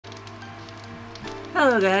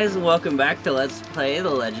Hello guys, welcome back to Let's Play The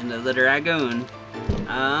Legend of the Dragoon.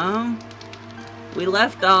 We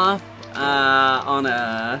left off, on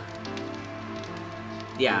a...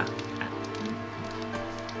 yeah.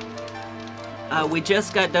 We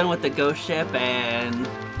just got done with the ghost ship and...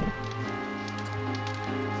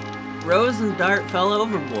 Rose and Dart fell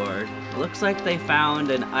overboard. Looks like they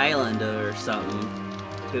found an island or something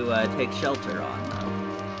to, take shelter on, though.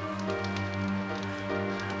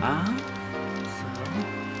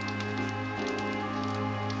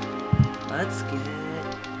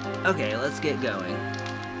 Let's get going.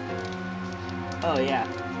 Oh yeah.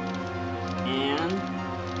 And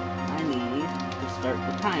I need to start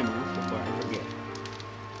the timer before I forget.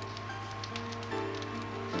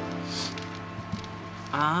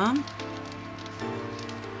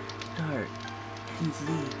 Dart and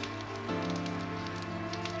Zeke.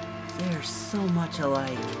 They're so much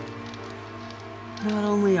alike. Not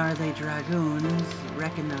only are they dragoons,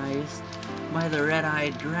 recognized by the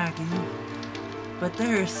red-eyed dragon, but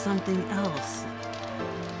there is something else.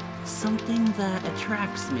 Something that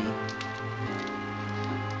attracts me.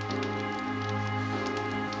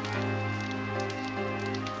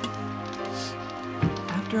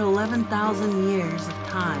 After 11,000 years of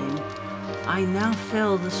time, I now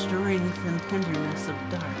feel the strength and tenderness of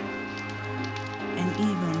Dart, and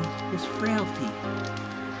even his frailty.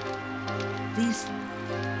 These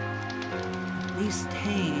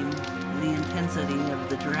tame the intensity of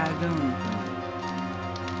the dragoon.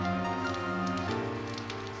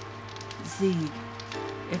 Zeke,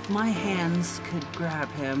 if my hands could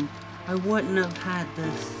grab him, I wouldn't have had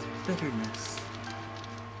this bitterness.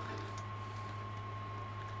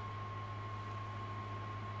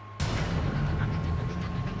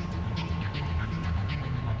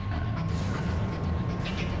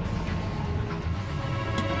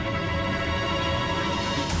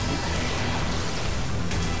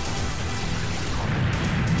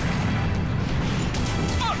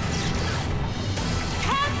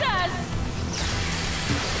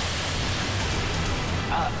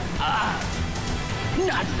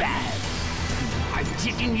 Not bad. I'm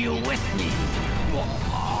taking you with me.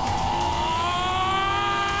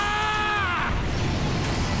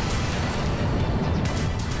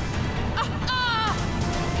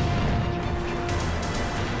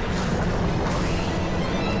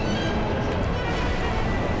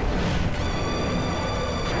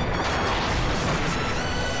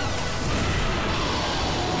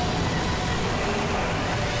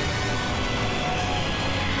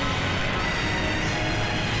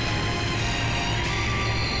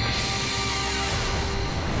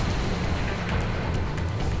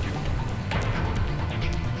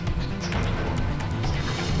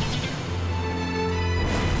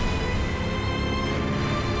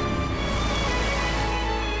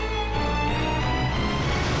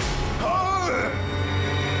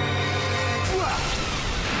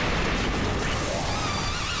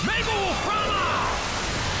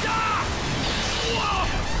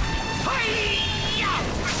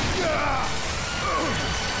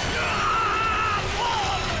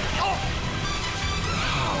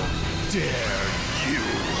 Dare you?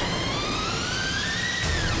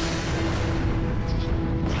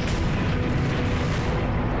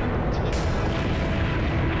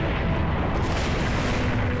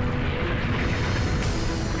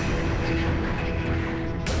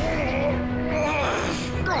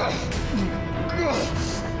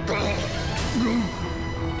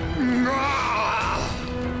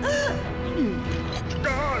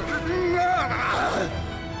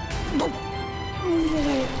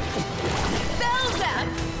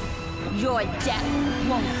 Your death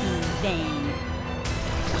won't be vain.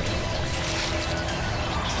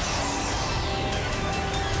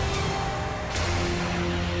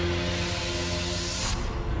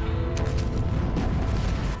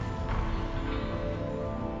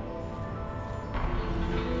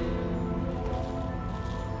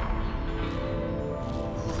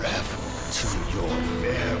 Revel to your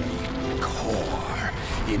very core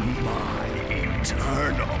in my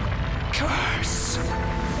eternal curse.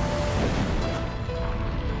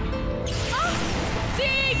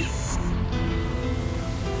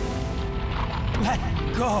 Let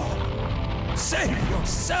go. Save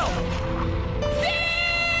yourself.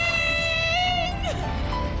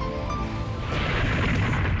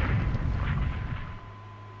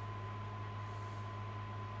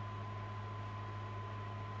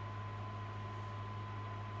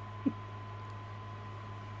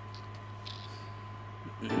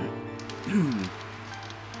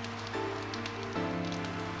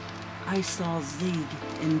 I saw Zeke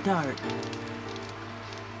and Dart,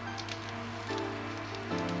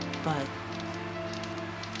 but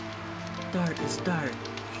Dart is Dart.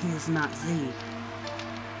 He is not Z.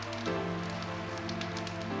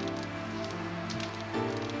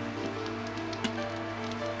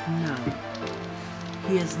 No.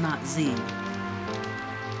 He is not Z.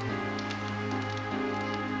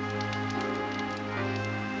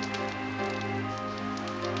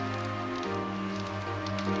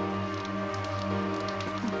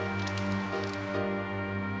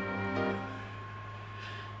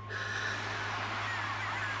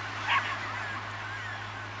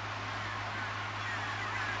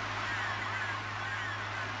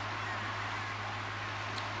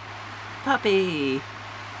 Puppy!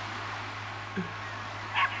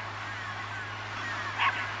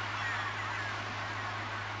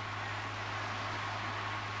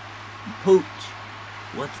 Pooch!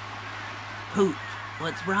 Pooch,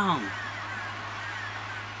 what's wrong?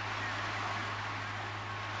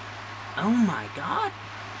 Oh my god!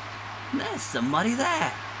 There's somebody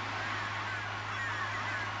there!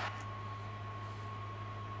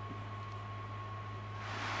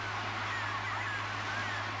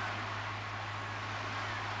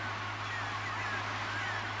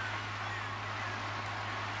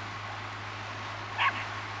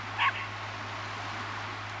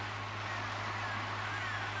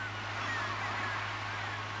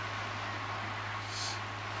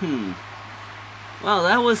 Well,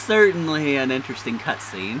 that was certainly an interesting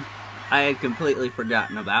cutscene. I had completely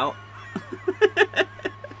forgotten about.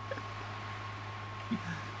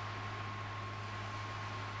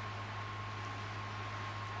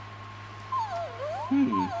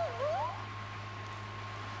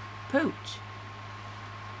 Pooch.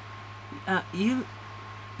 You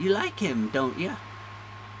like him, don't you?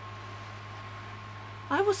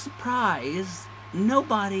 I was surprised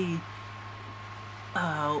nobody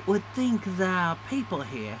would think there are people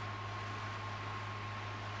here.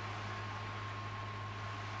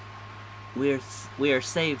 We are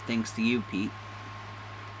saved thanks to you, Pete.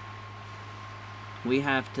 We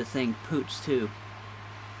have to thank Pooch too.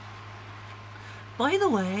 By the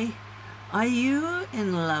way, are you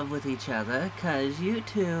in love with each other? 'Cause you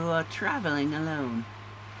two are traveling alone.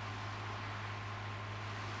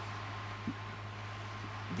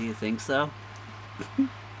 Do you think so?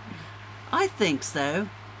 I think so.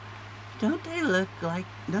 Don't they look like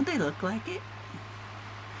it?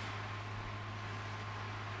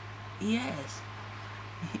 Yes.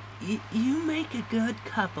 You make a good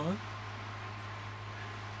couple.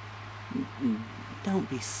 Don't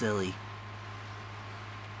be silly.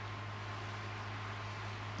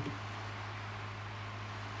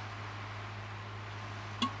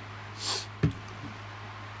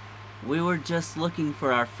 We were just looking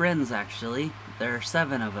for our friends, actually. There are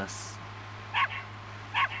 7 of us.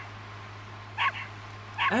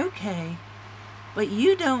 Okay, but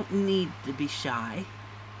you don't need to be shy.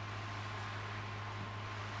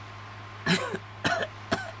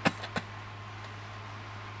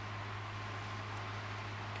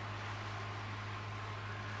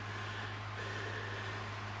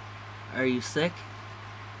 Are you sick?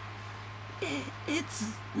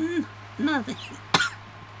 It's nothing.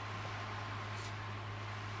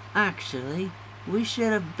 Actually, we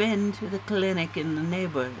should have been to the clinic in the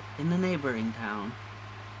neighboring town.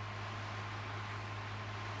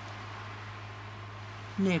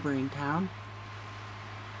 Neighboring town?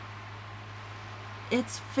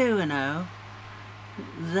 It's Funo.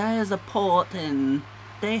 There's a port and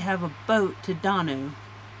they have a boat to Danu.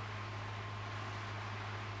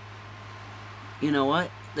 You know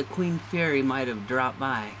what? The Queen Fury might have dropped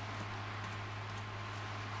by.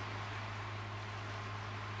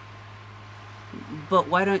 But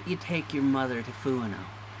why don't you take your mother to Funo?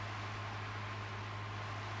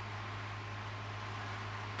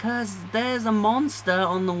 'Cause there's a monster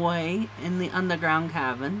on the way in the underground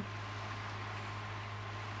cavern.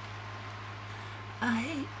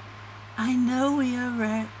 I know we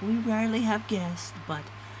rarely have guests, but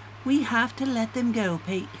we have to let them go,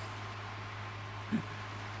 Pete.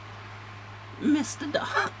 Mr.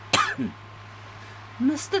 Dot.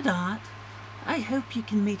 Mr. Dot, I hope you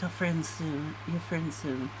can meet your friend soon.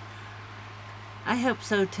 I hope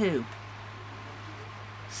so too.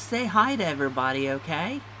 Say hi to everybody,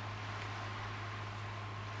 okay?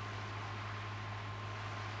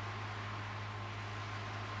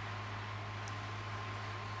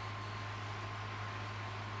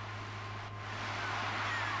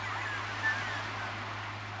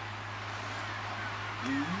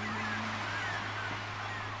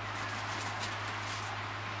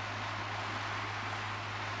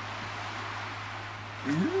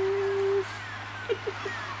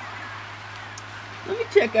 Let me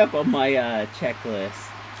check up on my checklist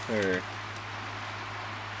for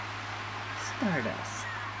stardust.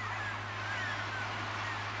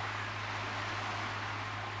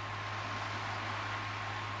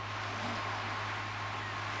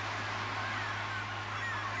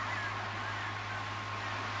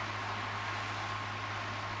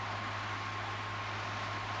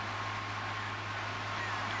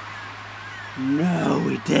 No,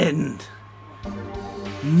 we didn't.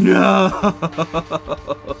 No!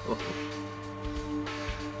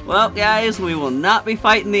 Well, guys, we will not be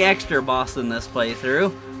fighting the extra boss in this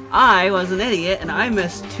playthrough. I was an idiot, and I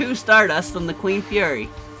missed 2 Stardust on the Queen Fury.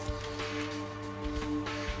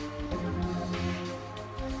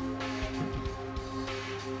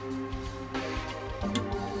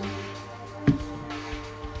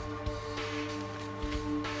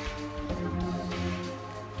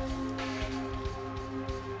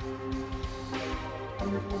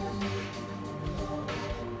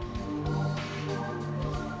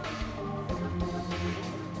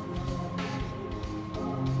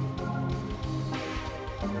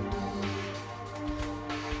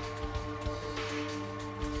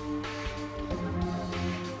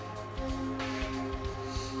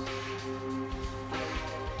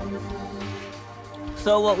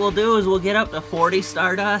 So what we'll do is we'll get up to 40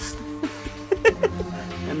 Stardust,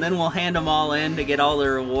 and then we'll hand them all in to get all the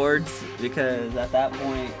rewards, because at that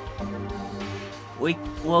point,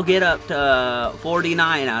 we'll get up to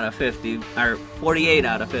 49 out of 50, or 48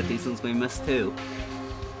 out of 50 since we missed 2.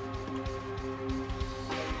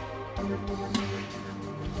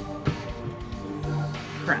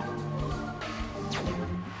 Crap.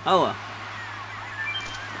 Oh well.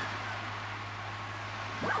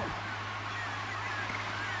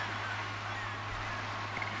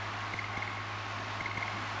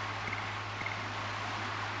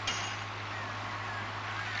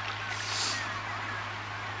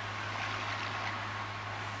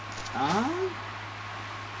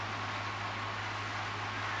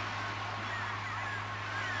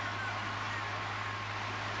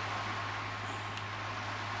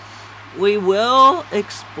 We will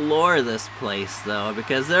explore this place, though,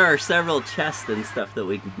 because there are several chests and stuff that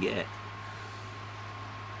we can get.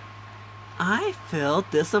 I feel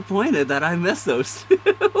disappointed that I missed those 2.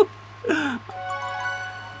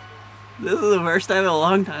 This is the first time in a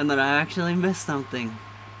long time that I actually missed something.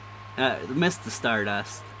 Missed the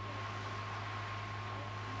Stardust.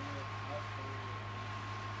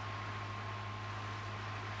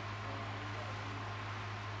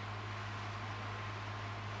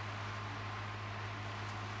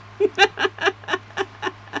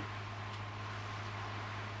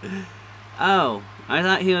 Oh, I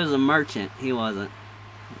thought he was a merchant. He wasn't.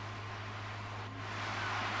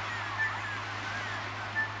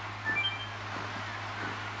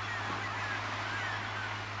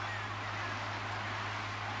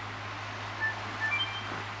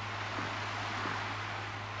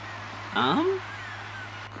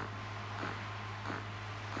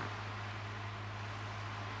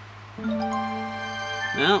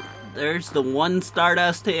 Well, there's the 1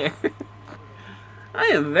 Stardust here. I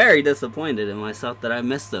am very disappointed in myself that I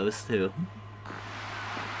missed those 2.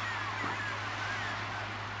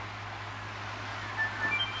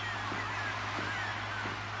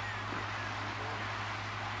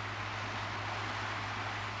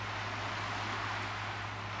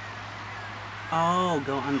 Oh,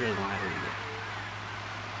 go under the ladder.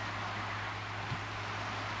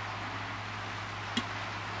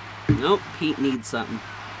 Nope, Pete needs something.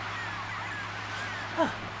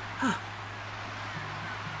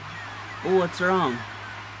 Oh, what's wrong?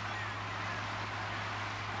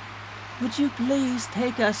 Would you please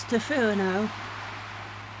take us to Furno?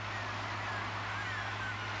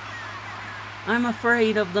 I'm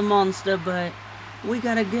afraid of the monster, but we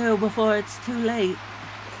gotta go before it's too late.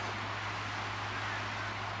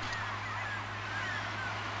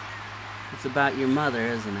 It's about your mother,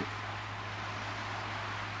 isn't it?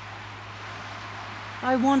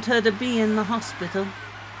 I want her to be in the hospital.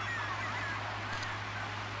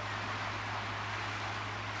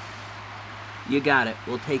 You got it.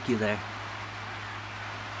 We'll take you there.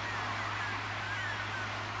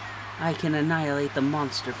 I can annihilate the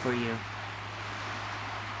monster for you.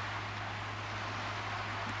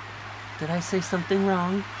 Did I say something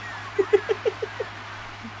wrong?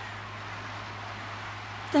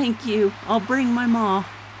 Thank you. I'll bring my ma.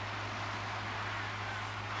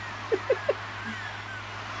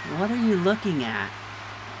 What are you looking at?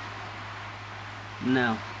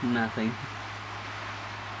 No, nothing.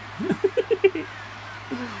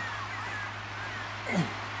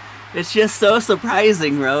 It's just so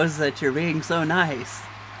surprising, Rose, that you're being so nice.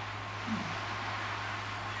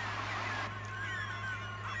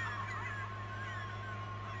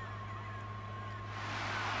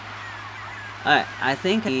 Alright, I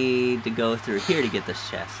think I need to go through here to get this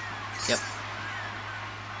chest. Yep.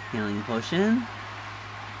 Healing potion.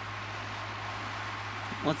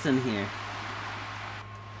 What's in here?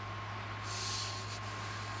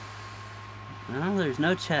 Well, there's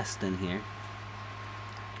no chest in here.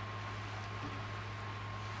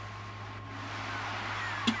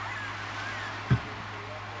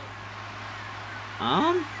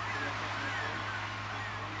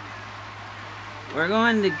 We're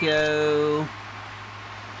going to go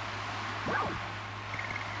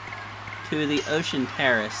to the Ocean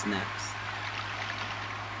Terrace next.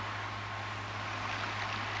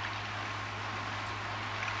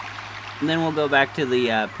 And then we'll go back to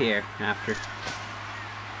the pier after.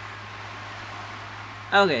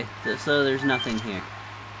 Okay, so there's nothing here.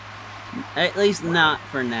 At least not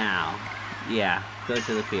for now. Yeah, go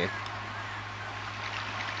to the pier.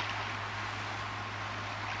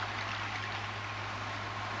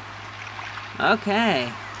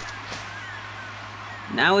 Okay.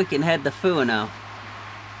 Now we can head to Funo.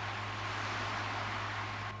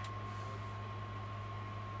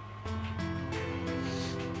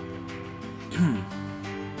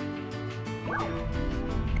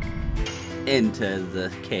 Into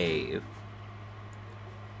the cave.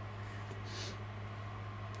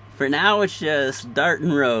 For now, it's just Dart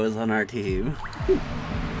and Rose on our team.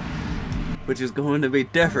 Which is going to be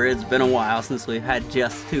different. It's been a while since we've had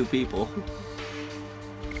just 2 people.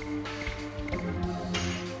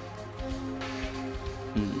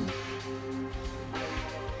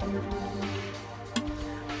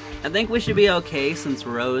 I think we should be okay since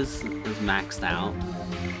Rose is maxed out.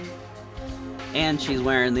 And she's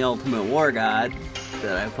wearing the Ultimate War God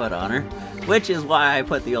that I put on her. Which is why I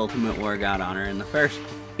put the Ultimate War God on her in the first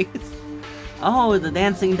place. Oh, the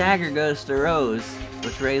Dancing Dagger goes to Rose,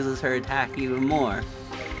 which raises her attack even more.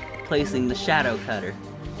 Placing the Shadow Cutter.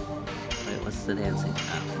 Wait, what's the dancing?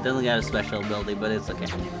 Oh, it doesn't got a special ability, but it's okay.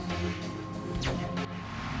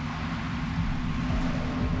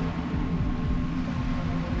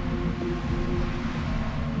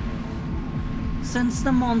 Since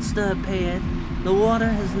the monster appeared, the water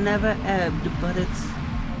has never ebbed, but it's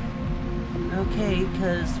okay,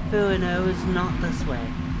 cause Funo is not this way.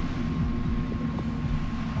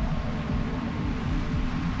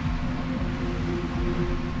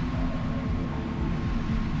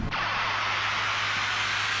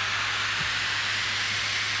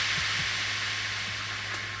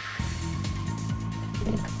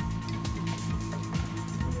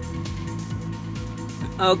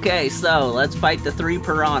 Okay, so let's fight the 3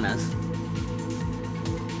 piranhas.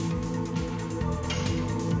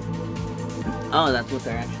 Oh, that's what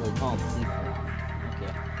they're actually called, sea piranha.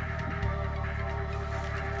 Okay.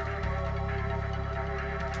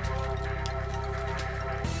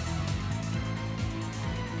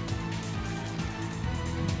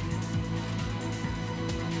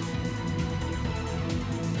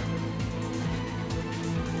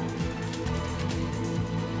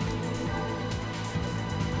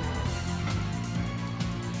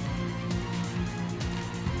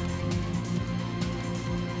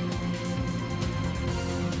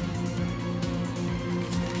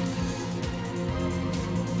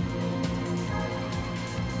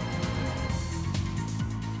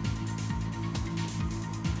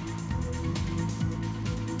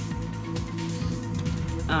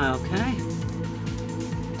 Okay.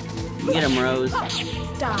 Get him, Rose. Demon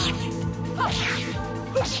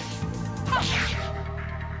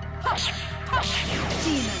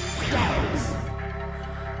scouts.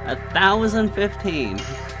 1,015.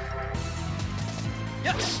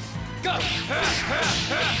 Yes! Go!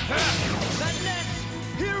 The next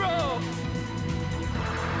hero!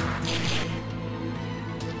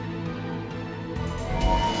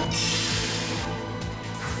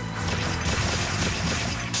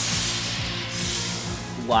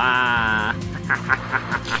 Wow.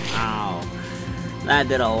 That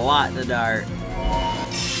did a lot to Dart.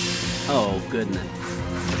 Oh, goodness.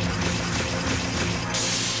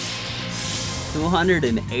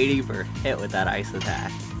 280 per hit with that ice attack.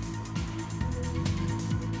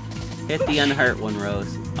 Hit the unhurt one,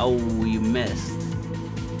 Rose. Oh, you missed.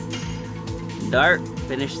 Dart,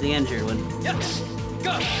 finish the injured one. Yes!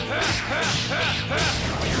 Go!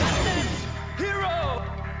 Hero!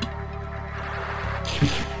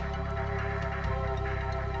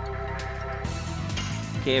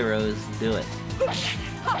 Okay, Rose, do it.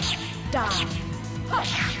 Die.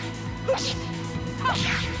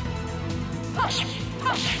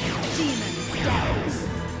 Demon scouts.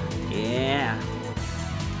 Yeah.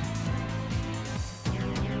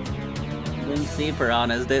 Them sea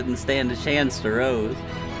piranhas didn't stand a chance to Rose.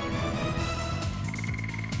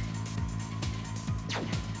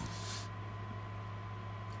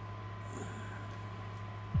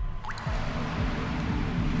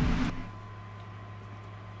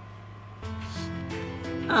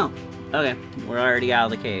 Oh, okay. We're already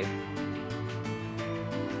out of the cave.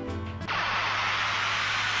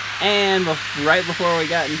 And right before we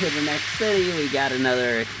got into the next city, we got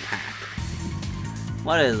another attack.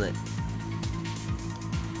 What is it?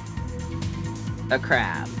 A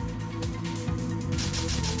crab.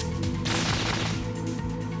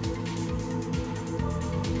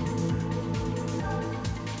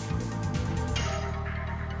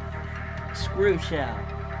 Screw shell.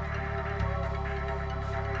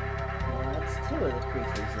 Well, that's 2 of the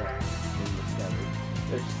creatures that we discovered.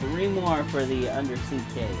 There's 3 more for the undersea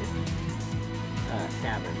cave.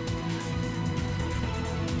 Cavern.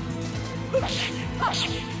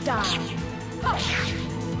 Die.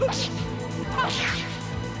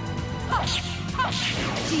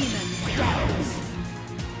 Demon scouts.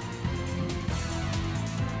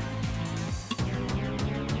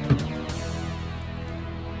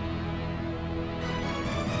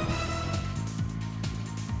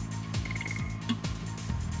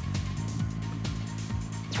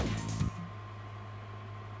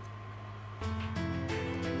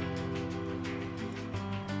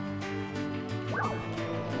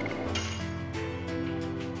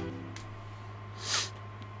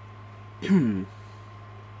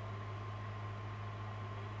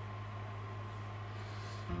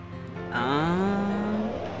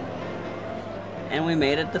 And we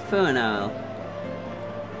made it to Funo.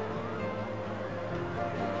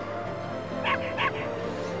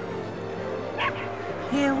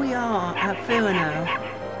 Here we are at Funo.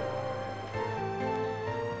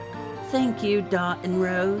 Thank you, Dot and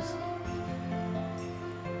Rose.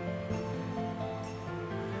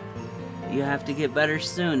 You have to get better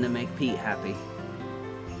soon to make Pete happy.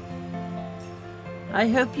 I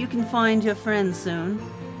hope you can find your friend soon.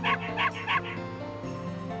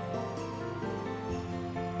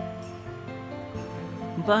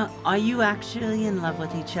 But are you actually in love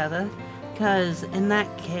with each other? 'Cause in that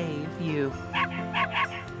cave, you...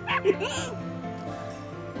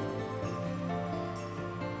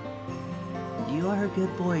 You are a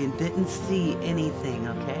good boy and didn't see anything,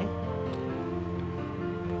 okay?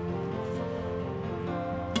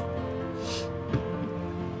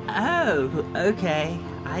 Oh, okay.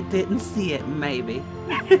 I didn't see it, maybe.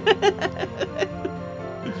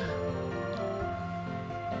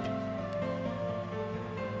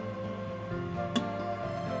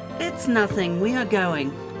 It's nothing. We are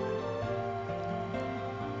going.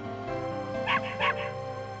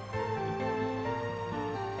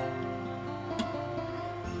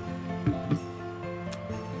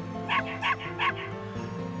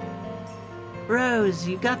 Rose,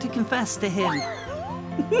 you got to confess to him.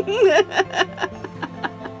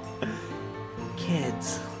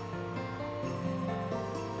 Kids.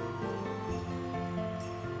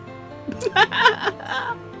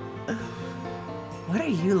 What are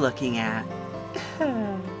you looking at?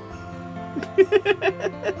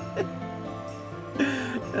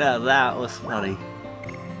 Now that was funny.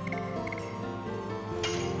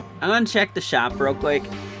 I'm gonna check the shop real quick.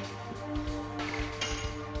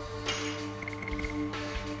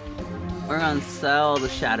 We're gonna sell the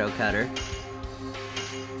Shadow Cutter.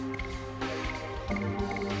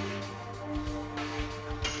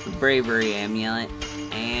 The Bravery Amulet.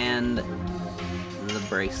 And the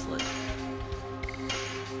bracelet.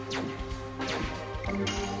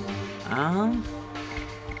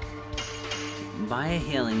 Buy a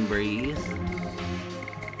Healing Breeze.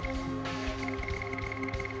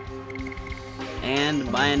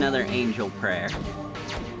 And buy another Angel Prayer.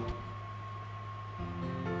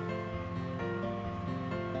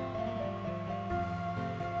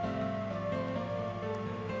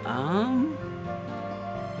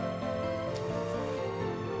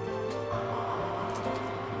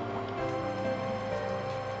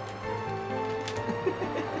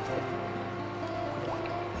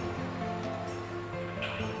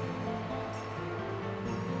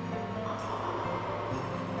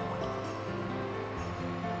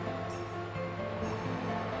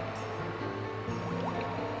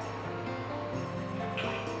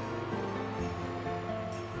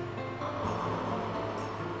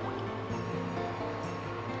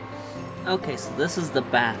 Okay, so this is the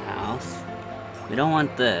bathhouse. We don't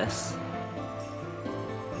want this.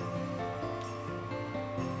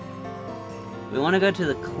 We want to go to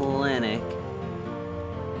the clinic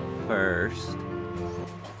first.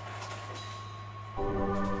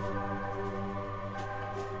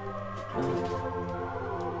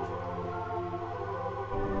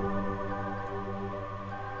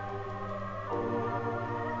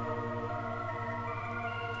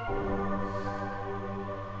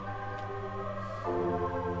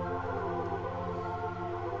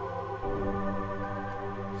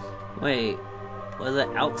 Wait, was it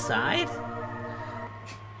outside?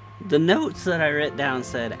 The notes that I wrote down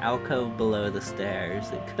said alcove below the stairs.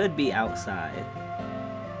 It could be outside.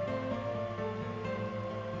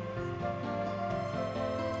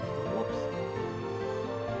 Whoops.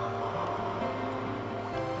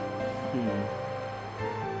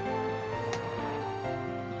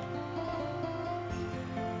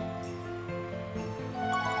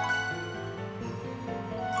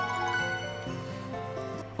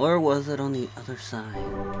 Or was it on the other side?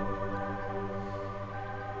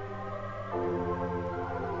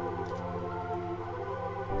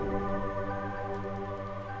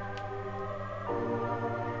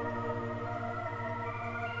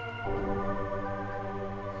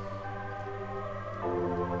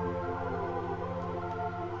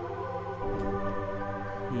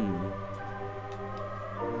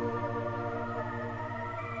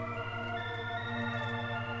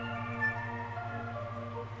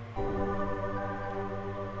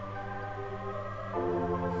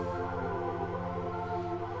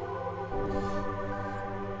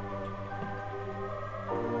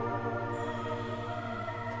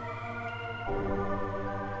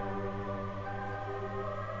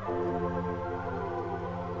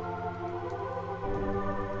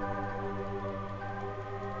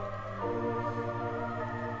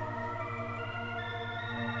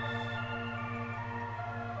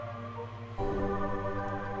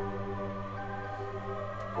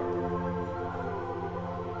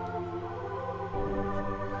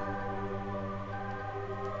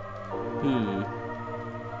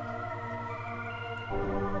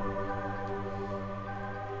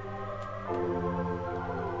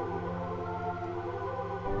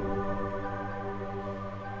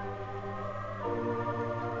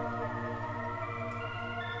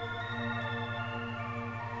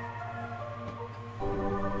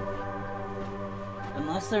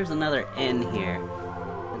 Unless there's another N here.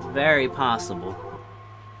 It's very possible.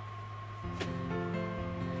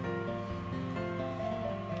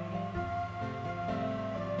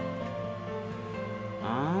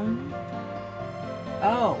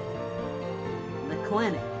 Oh! The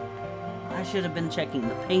clinic. I should have been checking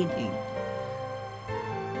the painting.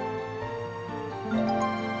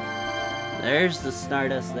 There's the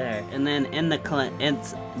Stardust there. And then in the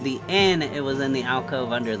it's the N, it was in the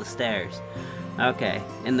alcove under the stairs. Okay,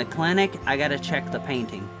 in the clinic, I gotta check the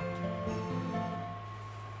painting.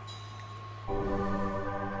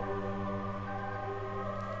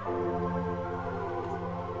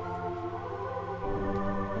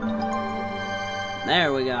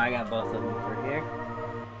 There we go, I got both of them for here.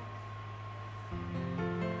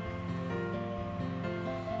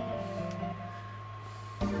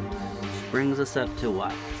 Which brings us up to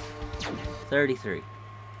what? 33.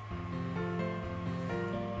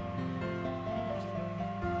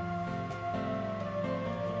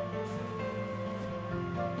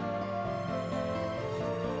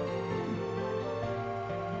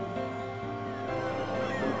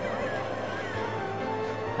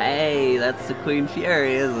 Hey, that's the Queen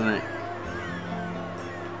Fury, isn't it?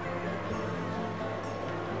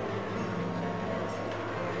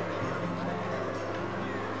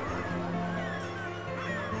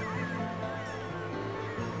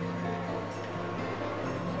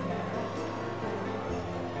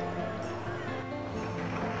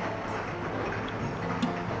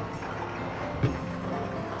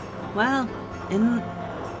 Well,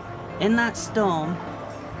 in that storm,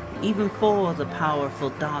 even for the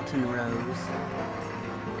powerful Darton Rose.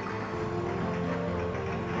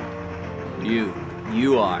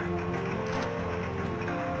 You are.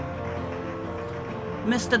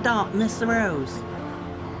 Mr. Dart, Mr. Rose.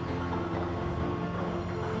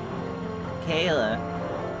 Kayla,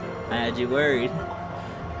 I had you worried.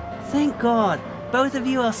 Thank God, both of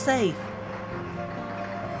you are safe.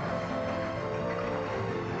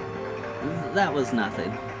 That was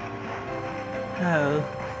nothing. Oh.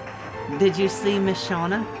 Did you see Miss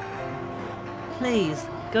Shauna? Please,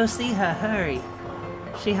 go see her, hurry.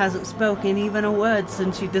 She hasn't spoken even a word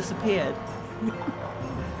since she disappeared.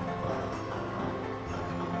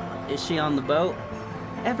 Is she on the boat?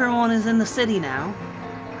 Everyone is in the city now.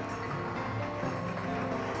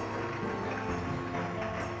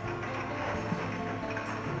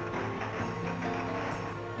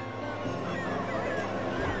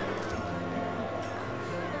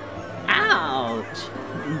 Ouch!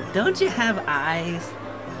 Don't you have eyes?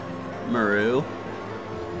 Maru?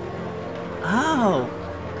 Oh!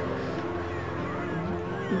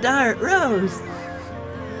 Dart, Rose!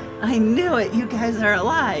 I knew it! You guys are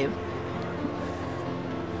alive!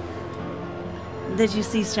 Did you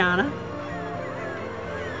see Shauna?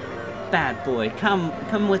 bad boy.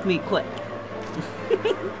 Come with me quick.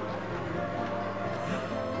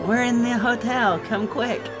 We're in the hotel. Come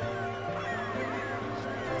quick.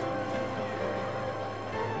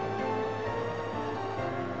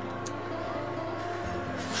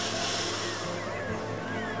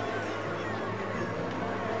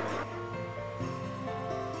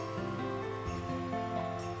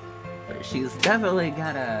 But she's definitely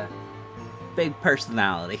got a big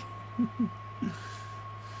personality.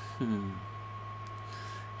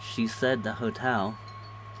 She said the hotel.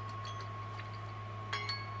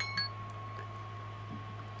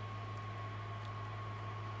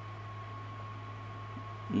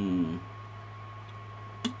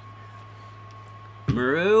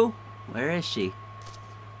 Maru? Where is she?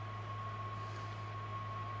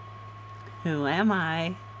 Who am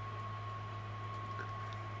I?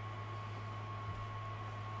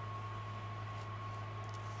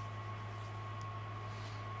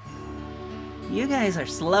 You guys are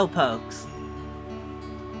slowpokes.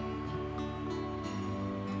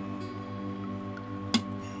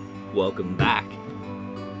 Welcome back.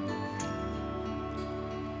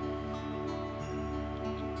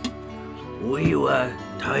 We were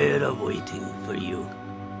tired of waiting for you.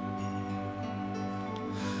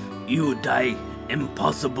 You die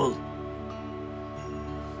impossible.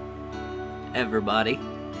 Everybody.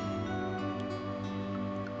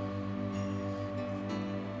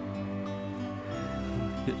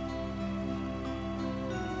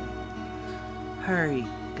 Hurry,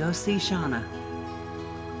 go see Shauna.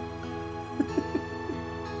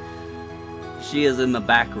 She is in the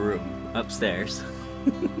back room, upstairs.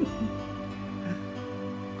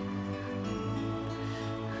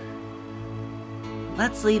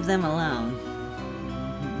 Let's leave them alone.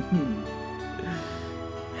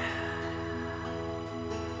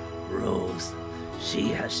 Rose, she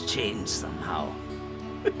has changed somehow.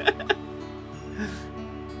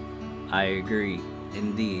 I agree.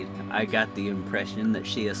 Indeed, I got the impression that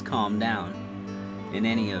she has calmed down. In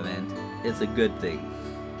any event, it's a good thing.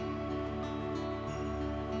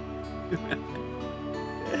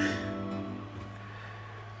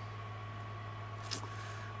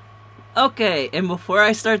 Okay, and before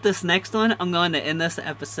I start this next one, I'm going to end this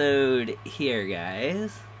episode here,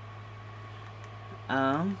 guys.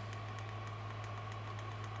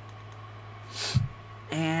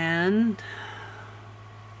 And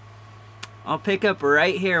I'll pick up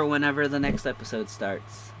right here whenever the next episode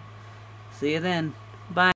starts. See you then.